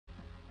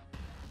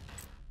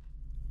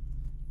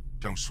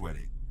Don't sweat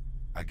it.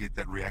 I get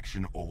that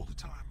reaction all the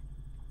time.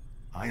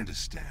 I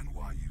understand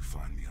why you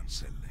find me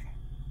unsettling.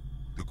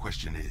 The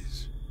question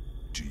is,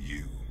 do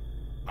you?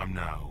 I'm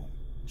now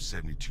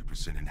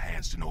 72%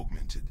 enhanced and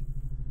augmented.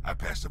 I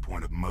passed the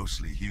point of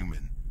mostly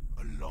human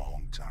a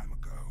long time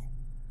ago.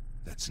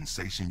 That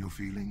sensation you're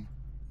feeling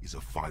is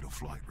a fight or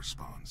flight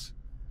response.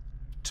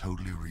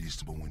 Totally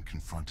reasonable when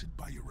confronted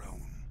by your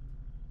own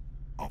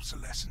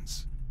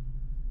obsolescence.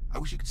 I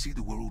wish you could see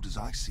the world as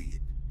I see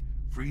it,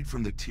 freed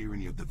from the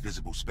tyranny of the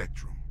visible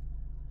spectrum.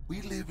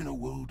 We live in a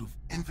world of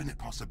infinite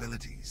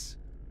possibilities,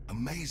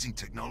 amazing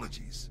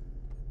technologies.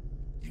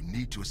 You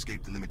need to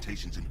escape the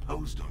limitations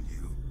imposed on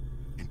you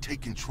and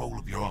take control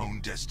of your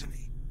own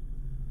destiny.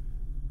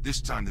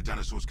 This time the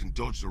dinosaurs can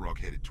dodge the rock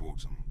headed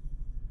towards them.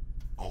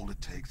 All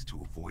it takes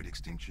to avoid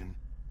extinction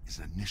is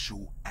an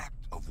initial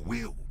act of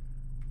will.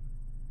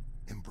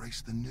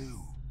 Embrace the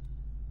new.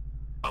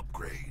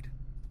 Upgrade.